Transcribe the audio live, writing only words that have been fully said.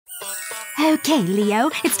Okay, Leo.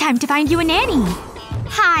 It's time to find you a nanny.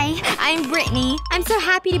 Hi, I'm Brittany. I'm so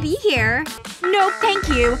happy to be here. Nope, thank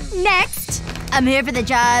you. Next! I'm here for the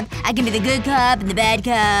job. I can be the good cop and the bad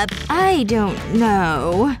cop. I don't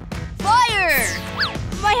know. Fire!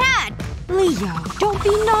 My hat! Leo, don't be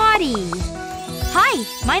naughty. Hi,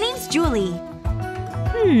 my name's Julie.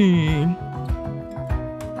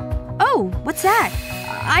 Oh, what's that?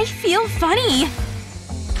 I feel funny.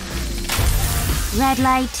 Red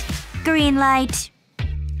light. Green light.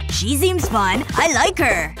 She seems fun. I like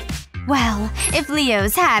her. Well, if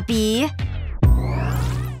Leo's happy.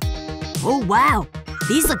 Oh wow.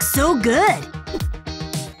 These look so good.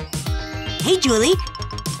 Hey, Julie.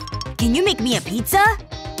 Can you make me a pizza?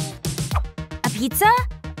 A pizza?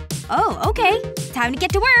 Oh, okay. Time to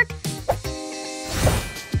get to work.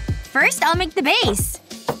 First, I'll make the base.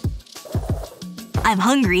 I'm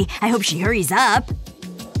hungry. I hope she hurries up.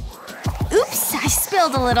 Oops, I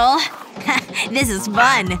spilled a little. This is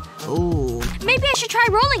fun. Ooh. Maybe I should try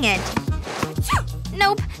rolling it.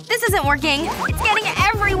 Nope, this isn't working. It's getting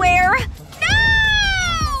everywhere.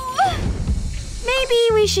 No! Maybe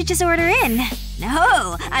we should just order in.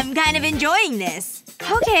 No, I'm kind of enjoying this.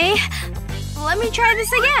 Okay. Let me try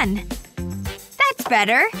this again. That's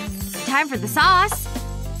better. Time for the sauce.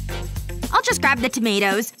 I'll just grab the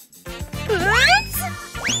tomatoes. Oops!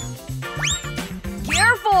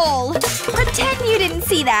 Careful! Pretend you didn't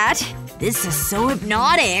see that. This is so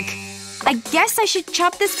hypnotic. I guess I should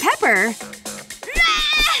chop this pepper.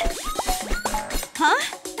 Huh?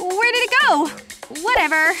 Where did it go?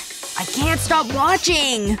 Whatever. I can't stop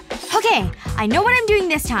watching. Okay, I know what I'm doing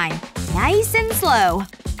this time. Nice and slow.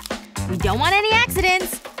 We don't want any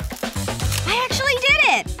accidents. I actually did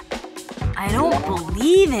it! I don't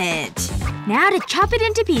believe it. Now to chop it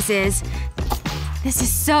into pieces. This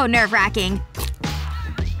is so nerve-wracking.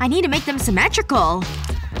 I need to make them symmetrical.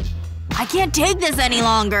 I can't take this any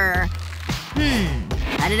longer.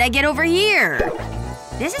 How did I get over here?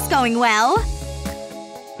 This is going well.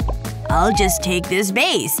 I'll just take this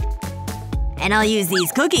base. And I'll use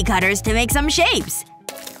these cookie cutters to make some shapes.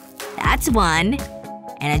 That's one.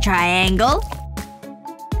 And a triangle.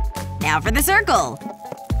 Now for the circle.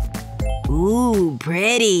 Ooh,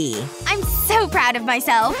 pretty. I'm so proud of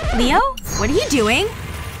myself. Leo? What are you doing?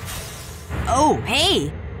 Oh,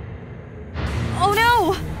 hey. Oh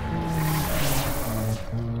no!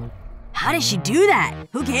 How did she do that?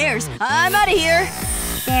 Who cares? I'm outta here!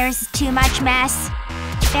 There's too much mess.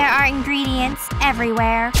 There are ingredients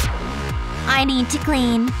everywhere. I need to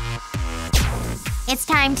clean. It's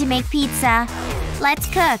time to make pizza. Let's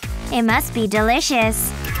cook. It must be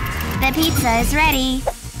delicious. The pizza is ready.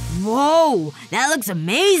 Whoa! That looks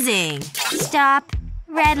amazing! Stop.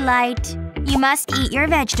 Red light. You must eat your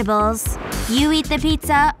vegetables. You eat the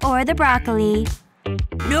pizza or the broccoli.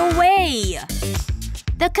 No way!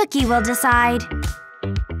 The cookie will decide.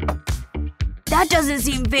 That doesn't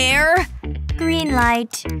seem fair. Green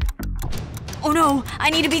light. Oh no, I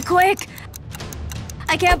need to be quick.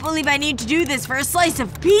 I can't believe I need to do this for a slice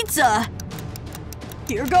of pizza.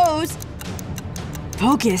 Here goes.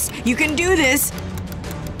 Focus, you can do this.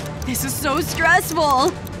 This is so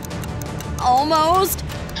stressful. Almost.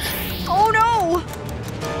 Oh no!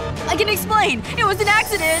 I can explain. It was an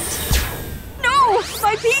accident. No!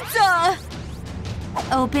 My pizza!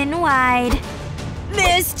 Open wide.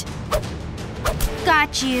 Missed.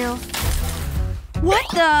 Got you. What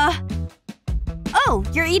the? Oh,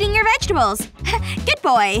 you're eating your vegetables. Good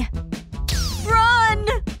boy. Run!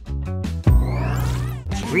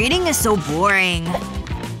 Reading is so boring.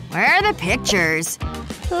 Where are the pictures?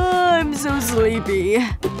 I'm so sleepy.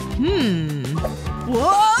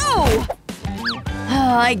 Whoa!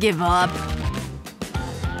 I give up.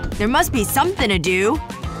 There must be something to do.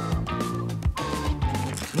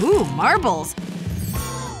 Ooh, marbles.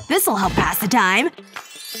 This'll help pass the time.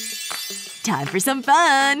 Time for some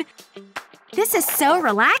fun. This is so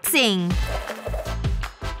relaxing.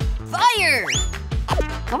 Fire!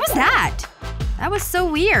 What was that? That was so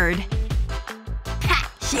weird.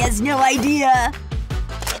 Ha! She has no idea.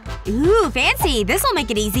 Ooh, fancy. This'll make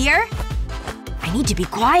it easier. I need to be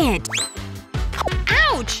quiet.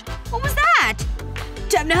 Ouch! What was that?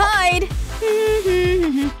 Time to hide.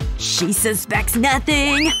 She suspects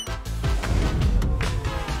nothing.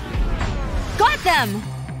 Got them!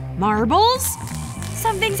 Marbles?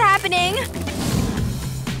 Something's happening.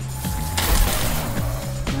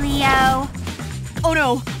 Leo. Oh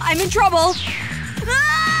no, I'm in trouble.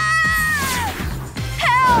 Ah!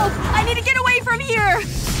 Help! I need to get away from here!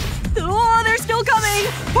 Oh, they're still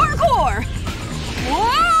coming! Parkour!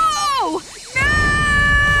 Whoa! No!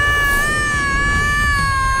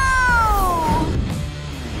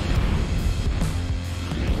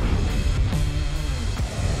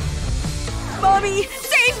 Mommy!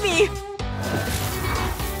 Save me!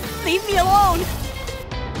 Leave me alone!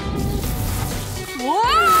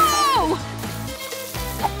 Whoa!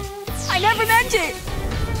 I never meant it!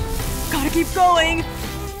 Gotta keep going.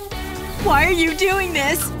 Why are you doing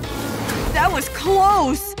this? That was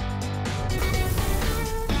close.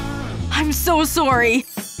 I'm so sorry.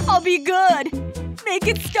 I'll be good. Make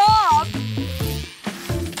it stop.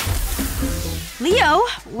 Leo,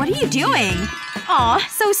 what are you doing? Aw,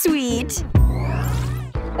 so sweet.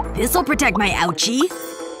 This'll protect my ouchie.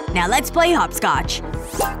 Now let's play hopscotch.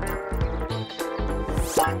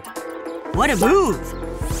 What a move!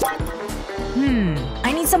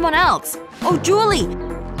 I need someone else. Oh, Julie!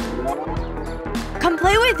 Come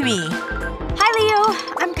play with me. Hi, Leo.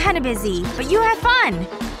 I'm kinda busy, but you have fun.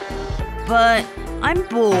 But I'm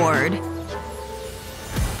bored.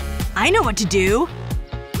 I know what to do.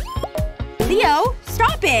 Leo,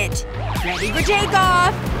 stop it! Ready for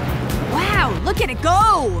takeoff! Wow, look at it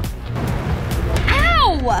go!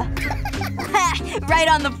 Ow! Right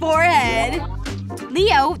on the forehead.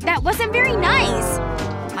 Leo, that wasn't very nice.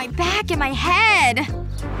 My back and my head.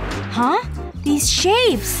 Huh? These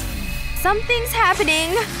shapes. Something's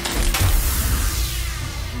happening.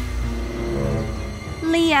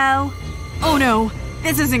 Leo. Oh no.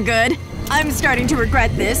 This isn't good. I'm starting to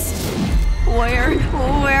regret this. Where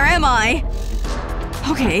am I?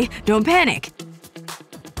 Okay, don't panic.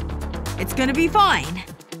 It's gonna be fine.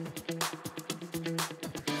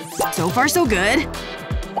 So far so good.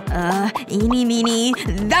 Eeny meeny.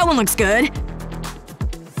 That one looks good.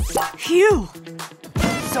 Phew.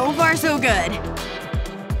 So far so good.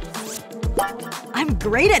 I'm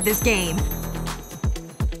great at this game.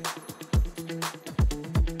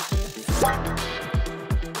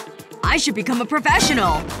 I should become a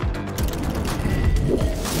professional.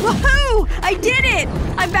 Woohoo! I did it!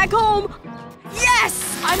 I'm back home!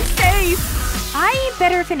 Yes! I'm safe! I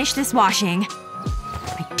better finish this washing.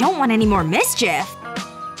 I don't want any more mischief.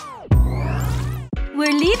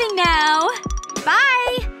 We're leaving now.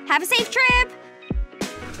 Bye! Have a safe trip!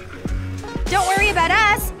 Don't worry about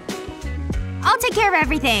us. I'll take care of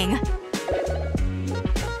everything.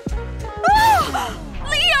 Oh!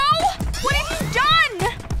 Leo! What have you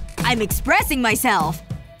done? I'm expressing myself.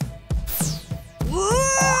 Woo!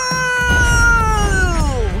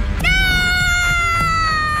 No!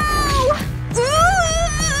 Oops!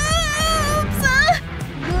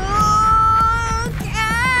 Look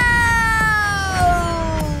out!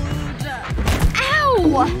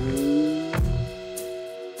 Ow!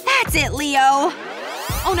 That's it, Leo.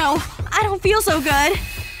 Oh no. I don't feel so good.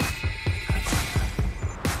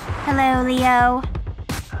 Hello, Leo.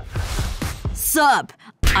 Sup?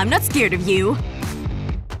 I'm not scared of you.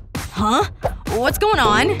 Huh? What's going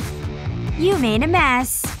on? You made a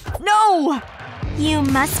mess. No! You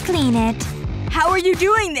must clean it. How are you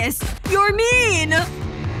doing this? You're mean!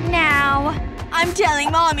 Now. I'm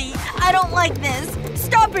telling Mommy. I don't like this.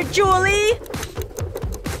 Stop it, Julie!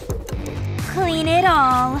 Clean it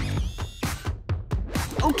all.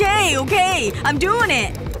 Okay. I'm doing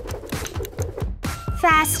it.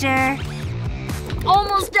 Faster.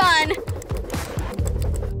 Almost done.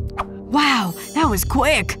 Wow, that was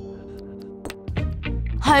quick.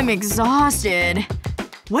 I'm exhausted.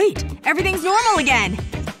 Wait, everything's normal again.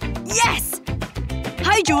 Yes!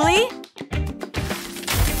 Hi, Julie.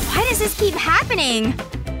 Why does this keep happening?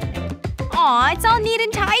 Aw, it's all neat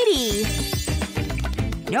and tidy.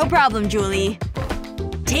 No problem, Julie.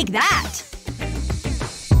 Take that.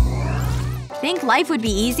 Think life would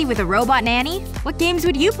be easy with a robot nanny? What games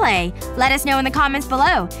would you play? Let us know in the comments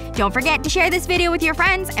below. Don't forget to share this video with your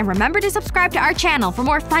friends, and remember to subscribe to our channel for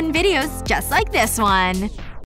more fun videos just like this one.